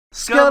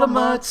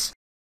Scuttlemutts!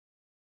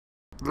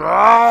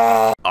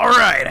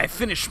 Alright, I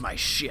finished my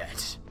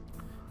shit.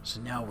 So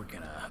now we're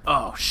gonna...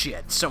 Oh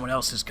shit, someone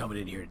else is coming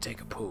in here to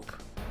take a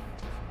poop.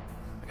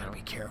 I gotta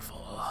be careful.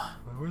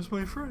 Where's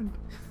my friend?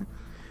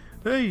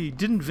 Hey,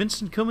 didn't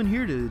Vincent come in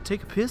here to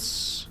take a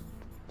piss?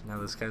 Now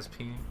this guy's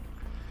peeing.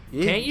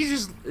 Yeah.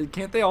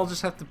 Can't they all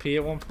just have to pee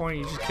at one point?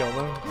 You just kill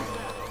them?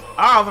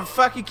 Oh, the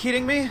fuck, you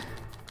kidding me?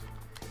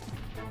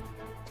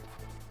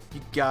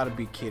 You gotta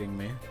be kidding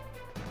me.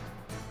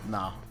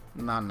 No.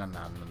 No.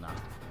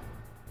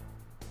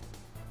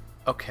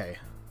 Okay.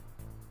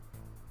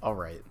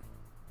 Alright.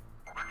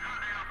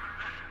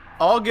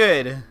 All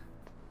good.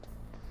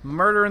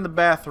 Murder in the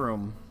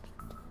bathroom.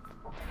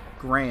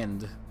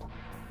 Grand.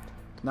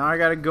 Now I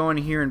gotta go in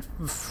here and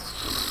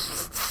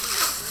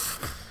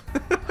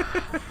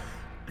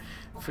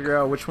figure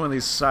out which one of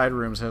these side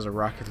rooms has a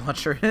rocket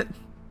launcher in it.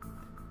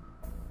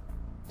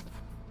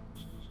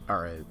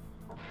 Alright.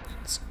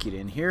 Let's get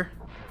in here.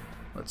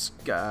 Let's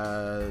what's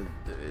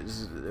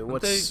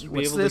be able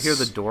this? to hear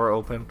the door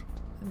open?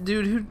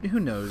 Dude, who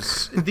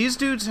knows? These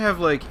dudes have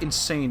like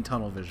insane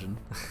tunnel vision.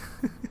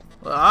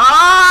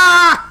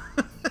 Ah!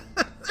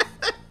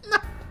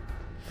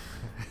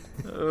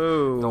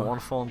 Oh. Don't want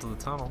to fall into the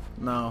tunnel.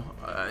 No.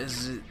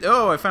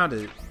 Oh, I found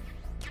it.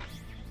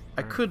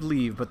 I could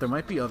leave, but there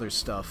might be other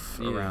stuff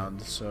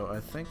around, so I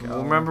think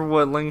Well, remember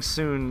what Ling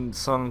Soon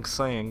Sung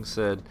Sang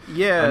said?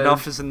 Yeah.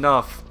 Enough is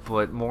enough,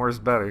 but more is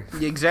better.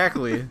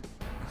 Exactly.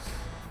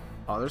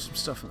 Oh, there's some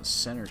stuff in the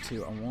center,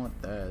 too. I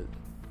want that.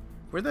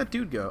 Where'd that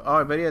dude go? Oh,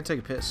 I bet he had to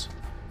take a piss.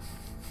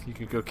 You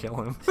could go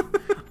kill him.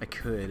 I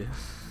could.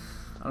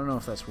 I don't know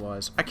if that's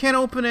wise. I can't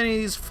open any of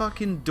these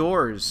fucking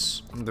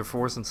doors. They're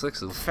 4s and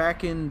 6s.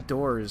 Fucking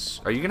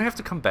doors. Are you gonna have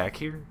to come back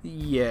here?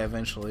 Yeah,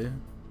 eventually.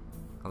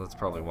 Oh, that's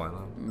probably why,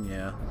 though.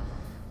 Yeah.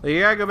 Like,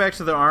 you gotta go back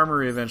to the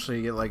armory eventually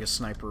to get, like, a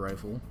sniper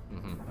rifle.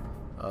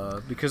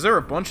 Because there were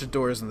a bunch of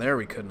doors in there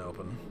we couldn't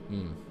open.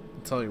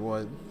 I'll tell you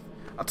what.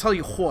 I'll tell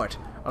you what,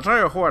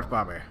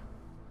 Bobby.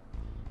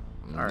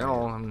 Alright.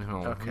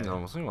 Okay.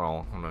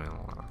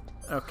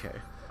 Okay.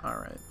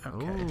 Alright.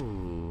 Okay.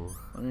 Ooh.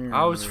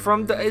 I was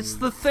from the... It's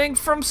the thing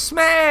from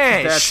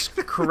Smash! That's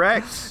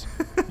correct.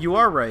 You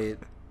are right.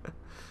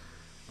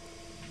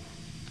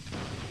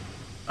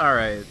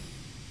 Alright.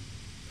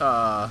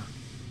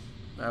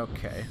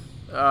 Okay.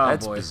 Oh,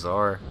 That's boy.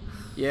 bizarre.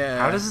 Yeah.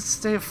 How does it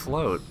stay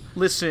afloat?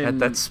 Listen. At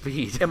that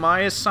speed? Am I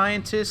a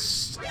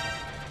scientist?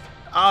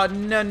 Oh,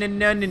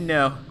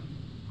 no.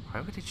 Why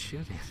would it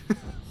shoot it?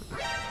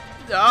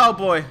 Oh,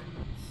 boy.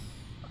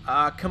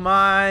 Come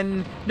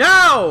on.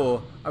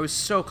 No! I was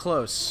so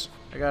close.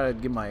 I gotta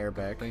get my air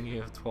back. I think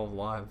you have 12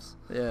 lives.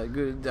 Yeah,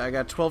 good. I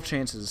got 12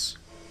 chances.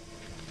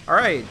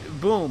 Alright,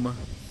 boom.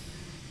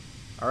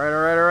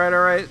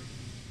 Alright.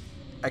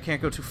 I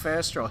can't go too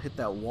fast or I'll hit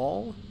that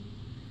wall.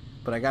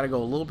 But I gotta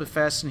go a little bit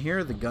fast in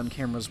here. The gun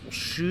cameras will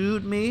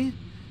shoot me.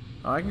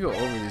 Oh, I can go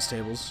over these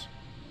tables.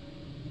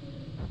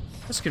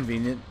 That's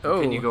convenient.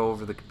 Oh. Can you go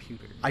over the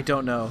computer? I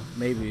don't know.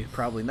 Maybe.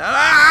 Probably not.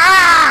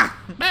 Ah!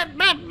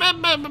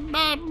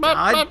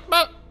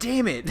 God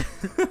damn it.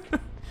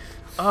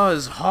 Oh,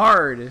 it's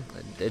hard.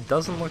 It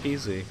doesn't look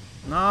easy.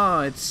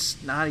 No,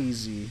 it's not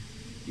easy.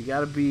 You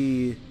gotta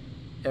be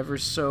ever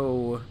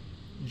so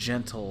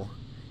gentle.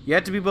 You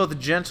have to be both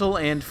gentle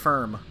and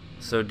firm.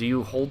 So do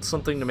you hold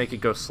something to make it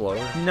go slower?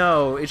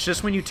 No, it's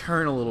just when you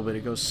turn a little bit,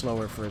 it goes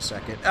slower for a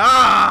second.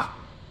 Ah!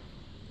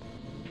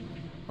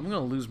 I'm gonna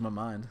lose my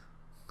mind.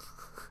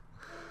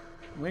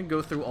 I'm gonna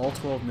go through all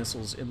 12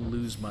 missiles and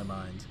lose my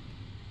mind.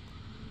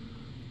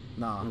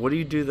 Nah. What do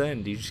you do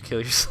then? Do you just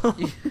kill yourself?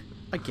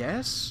 I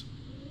guess.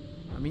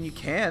 I mean, you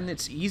can.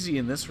 It's easy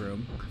in this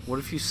room. What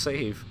if you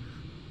save?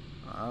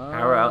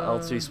 How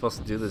else are you supposed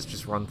to do this?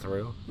 Just run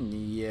through?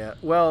 Yeah.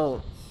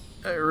 Well,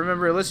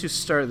 remember, unless you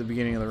start at the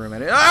beginning of the room.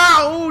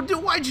 Oh!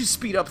 Why'd you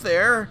speed up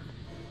there?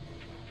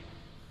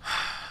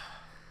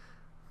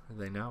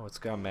 They know it's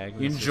got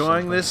magnets. You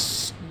enjoying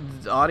this,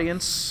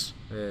 audience?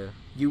 Yeah.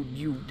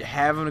 You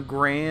having a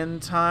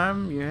grand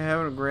time? You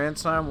having a grand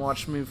time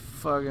watching me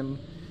fucking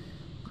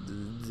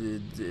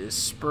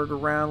spurt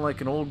around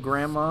like an old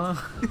grandma?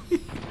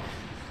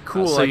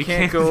 Cool, So I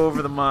can't go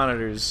over the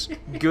monitors.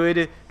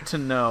 Good to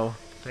know.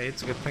 Hey,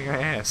 it's a good thing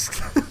I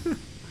asked.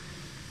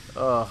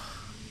 Ugh.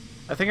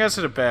 I think I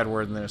said a bad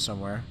word in there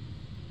somewhere.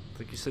 I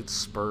think you said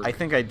spurt. I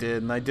think I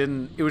did, and I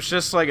didn't. It was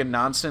just like a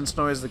nonsense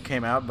noise that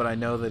came out, but I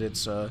know that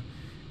it's a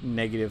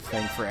negative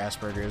thing for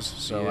Asperger's,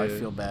 so I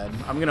feel bad.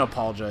 I'm gonna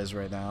apologize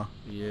right now.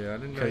 Yeah, I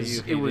didn't know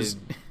you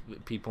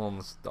hated people on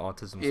the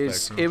autism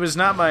spectrum. It was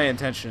not my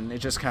intention. It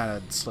just kind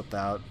of slipped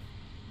out.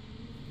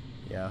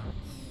 Yeah.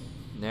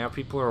 Now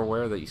people are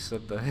aware that you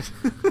said that.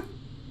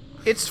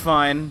 It's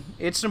fine.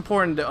 It's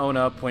important to own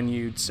up when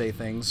you say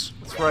things.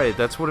 That's right.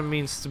 That's what it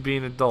means to be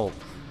an adult.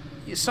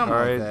 Something All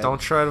right, like that. don't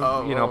try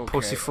to, you know,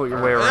 pussyfoot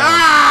your way around.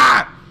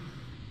 Ah!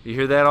 You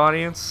hear that,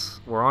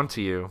 audience? We're on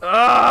to you.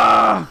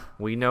 Ah!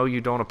 We know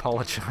you don't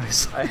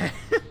apologize.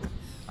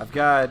 I've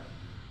got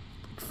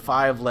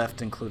 5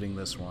 left, including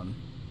this one.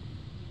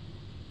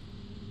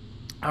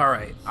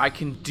 Alright, I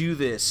can do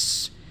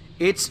this.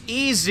 It's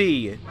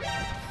easy.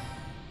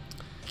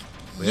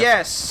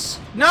 Yes.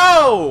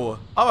 No.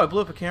 Oh, I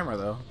blew up a camera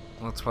though.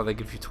 Well, that's why they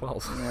give you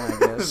 12. Yeah, I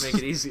guess. Make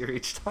it easier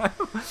each time.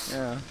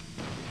 Yeah.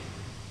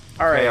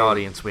 All right, Okay,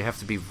 audience, we have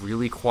to be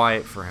really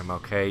quiet for him,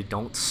 okay?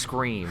 Don't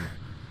scream,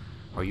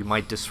 or you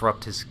might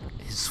disrupt his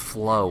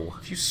flow.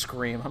 If you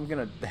scream, I'm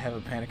gonna have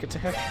a panic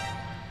attack.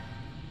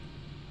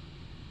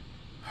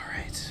 All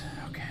right.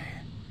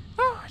 Okay.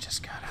 Oh, I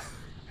just gotta.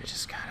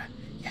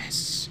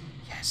 Yes.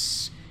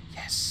 Yes.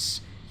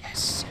 Yes.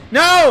 Yes.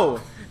 No!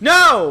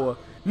 No!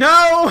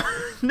 No!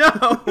 No!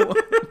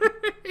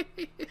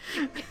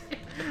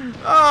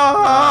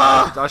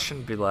 Oh! I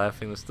shouldn't be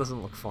laughing. This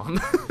doesn't look fun.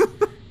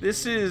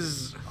 This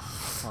is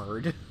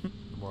hard.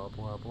 Blah,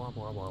 blah, blah,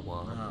 blah, blah,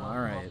 blah, blah,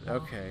 Alright, blah.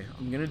 okay.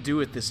 I'm gonna do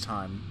it this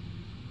time.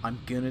 I'm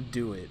gonna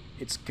do it.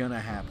 It's gonna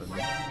happen.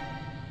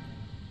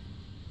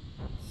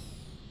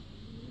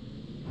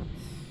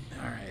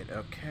 Alright,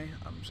 okay.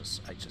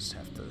 I just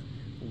have to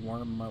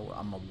worm my...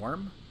 I'm a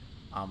worm?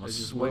 I'm a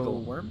Just slow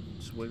wiggle. worm?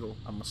 Just wiggle.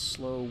 I'm a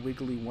slow,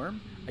 wiggly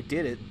worm? I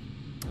did it.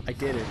 I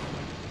did it.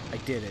 I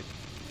did it.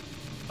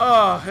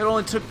 Oh, it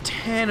only took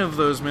 10 of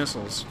those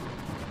missiles.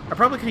 I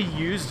probably could have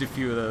used a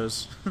few of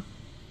those.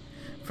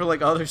 For,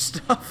 like, other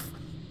stuff.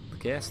 The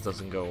gas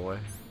doesn't go away.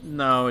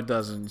 No, it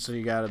doesn't. So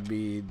you gotta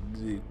be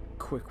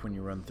quick when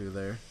you run through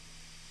there.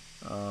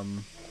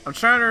 I'm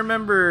trying to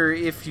remember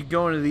if you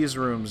go into these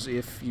rooms,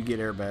 if you get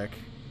air back.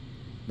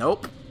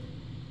 Nope.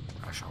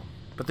 I shall.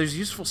 But there's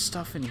useful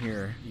stuff in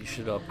here. You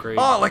should upgrade.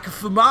 Oh, like a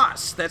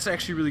FAMAS! That's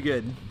actually really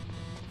good.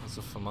 What's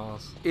a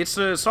FAMAS? It's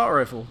a assault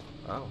rifle.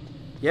 Oh.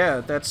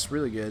 Yeah, that's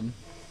really good.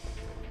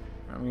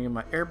 I'm gonna get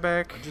my air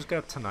back. I just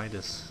got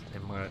tinnitus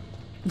in my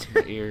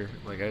ear.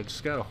 Like, I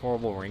just got a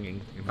horrible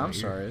ringing in my ear. I'm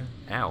sorry.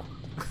 Ow.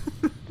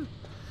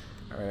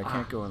 Alright, I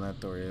can't go in that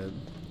door yet.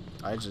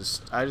 I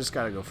just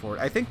gotta go forward.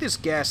 I think this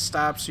gas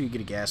stops so you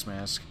get a gas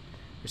mask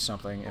or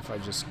something if I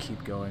just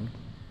keep going.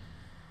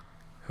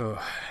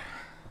 Well,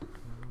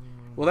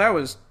 that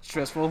was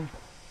stressful.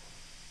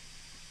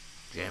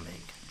 Jamming.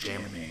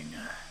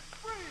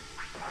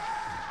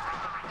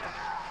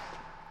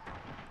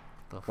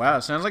 Wow,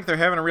 it sounds like they're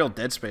having a real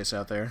Dead Space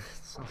out there.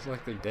 Sounds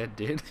like they're dead,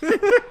 dude.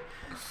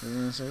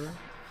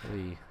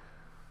 Hey.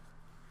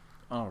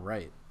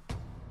 Alright.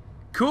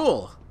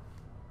 Cool!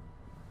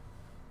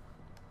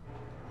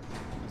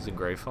 Is it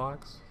Gray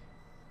Fox?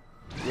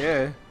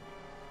 Yeah.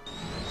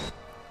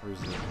 Or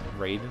is it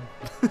Raiden?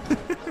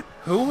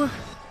 Who?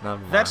 Never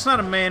mind. That's not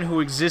a man who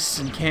exists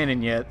in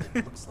canon yet.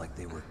 Looks like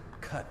they were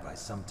cut by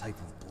some type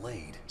of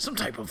blade. Some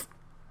type of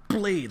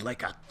blade,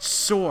 like a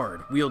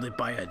sword, wielded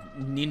by a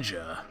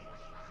ninja.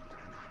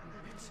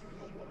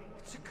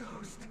 It's a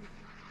ghost.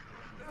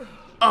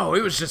 Oh,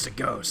 it was just a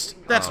ghost.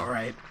 That's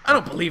alright. I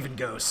don't believe in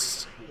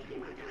ghosts.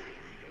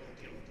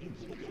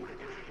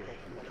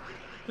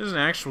 There's an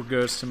actual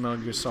ghost in Metal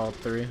Gear Solid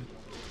 3.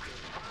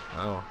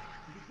 Oh.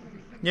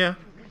 Yeah.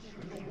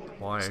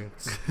 Why?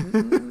 I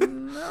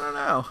don't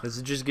know. Does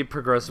it just get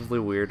progressively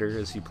weirder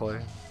as you play?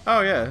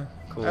 Oh, yeah.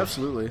 Cool.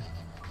 Absolutely.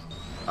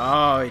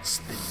 Oh, it's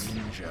the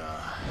ninja.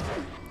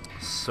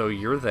 So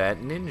you're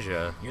that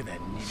ninja. You're that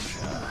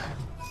ninja.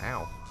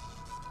 Ow.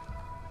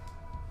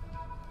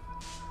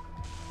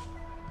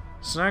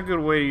 It's not a good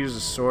way to use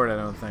a sword, I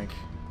don't think.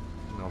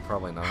 No,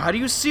 probably not. How do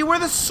you see where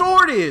the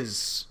sword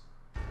is?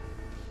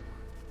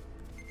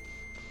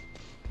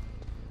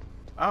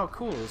 Oh,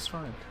 cool. It's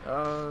fine.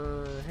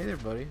 Hey there,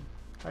 buddy.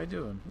 How you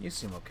doing? You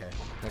seem okay.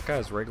 That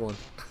guy's wriggling.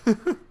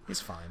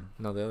 He's fine.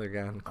 No, the other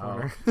guy in the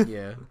corner. Oh,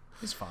 yeah.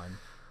 He's fine.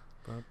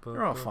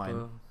 They're all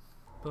fine.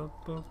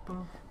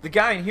 The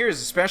guy in here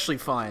is especially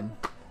fine.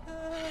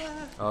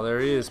 Oh, there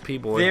he is,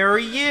 P-Boy. There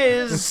he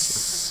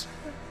is!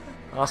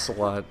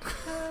 Ocelot.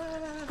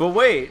 But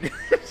wait.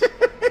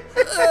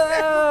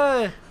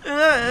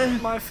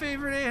 My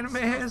favorite anime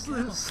has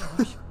this.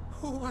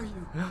 Who are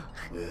you?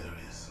 Where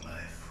is my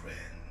friend?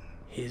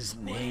 His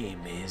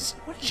name is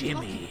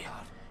Jimmy.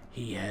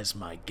 He has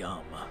my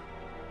gum.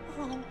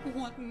 Oh,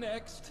 what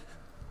next?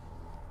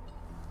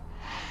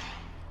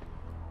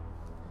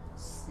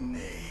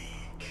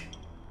 Snake.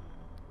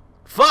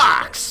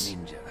 Fox!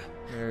 Ninja.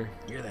 There.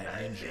 You're that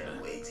I've ninja.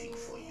 been waiting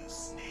for you,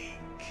 Snake.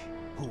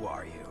 Who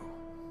are you?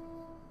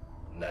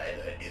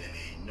 Neither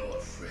enemy nor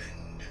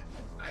friend.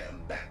 I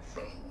am back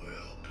from a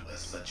world where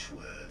such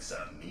words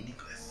are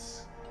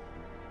meaningless.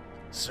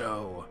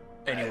 So,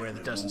 anywhere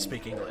that doesn't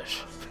speak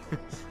English.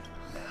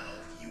 Now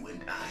you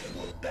and I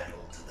will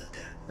battle to the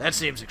death. That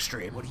seems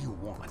extreme. What do you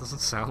want? Doesn't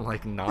sound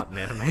like not an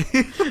anime. Long time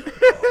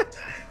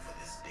for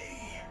this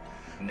day.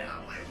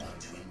 Now I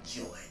want to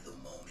enjoy the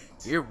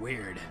moment. You're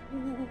weird.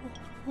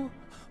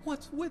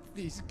 What's with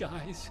these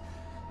guys?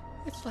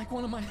 It's like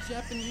one of my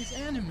Japanese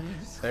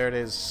animes. There it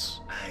is.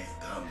 I've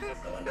come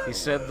from another He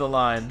said the world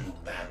line. to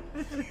battle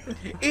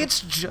with you.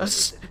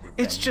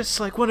 It's just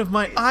like one of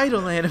my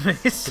idol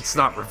animes. It's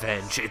not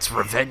revenge, it's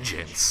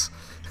revengeance.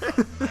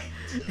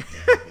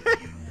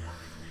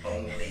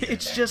 Only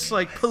It's just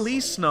like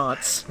police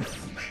knots.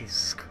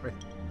 Jesus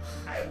Christ.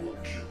 I will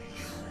kill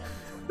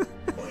you,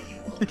 or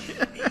you will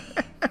kill me.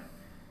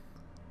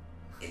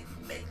 It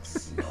makes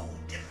It's no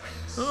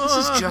difference. This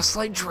is just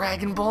like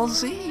Dragon Ball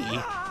Z. He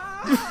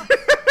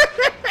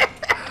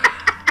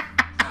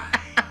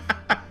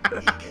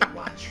can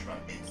watch from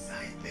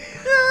inside there.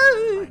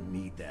 I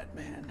need that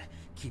man.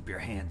 Keep your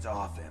hands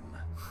off him.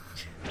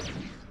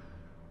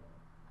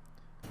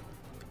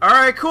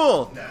 Alright,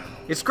 cool.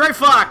 It's Gray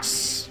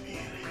Fox.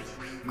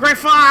 Gray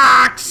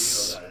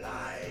Fox!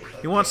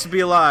 He wants to be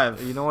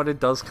alive. You know what? It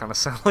does kind of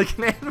sound like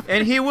an anime.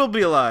 And he will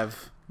be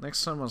alive.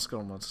 Next time on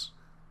Scuttlemutts.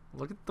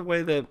 Look at the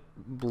way that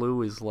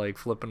Blue is like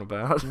flipping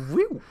about.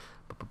 Woo!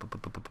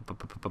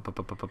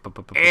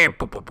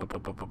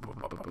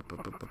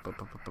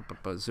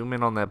 Zoom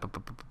in on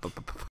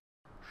that.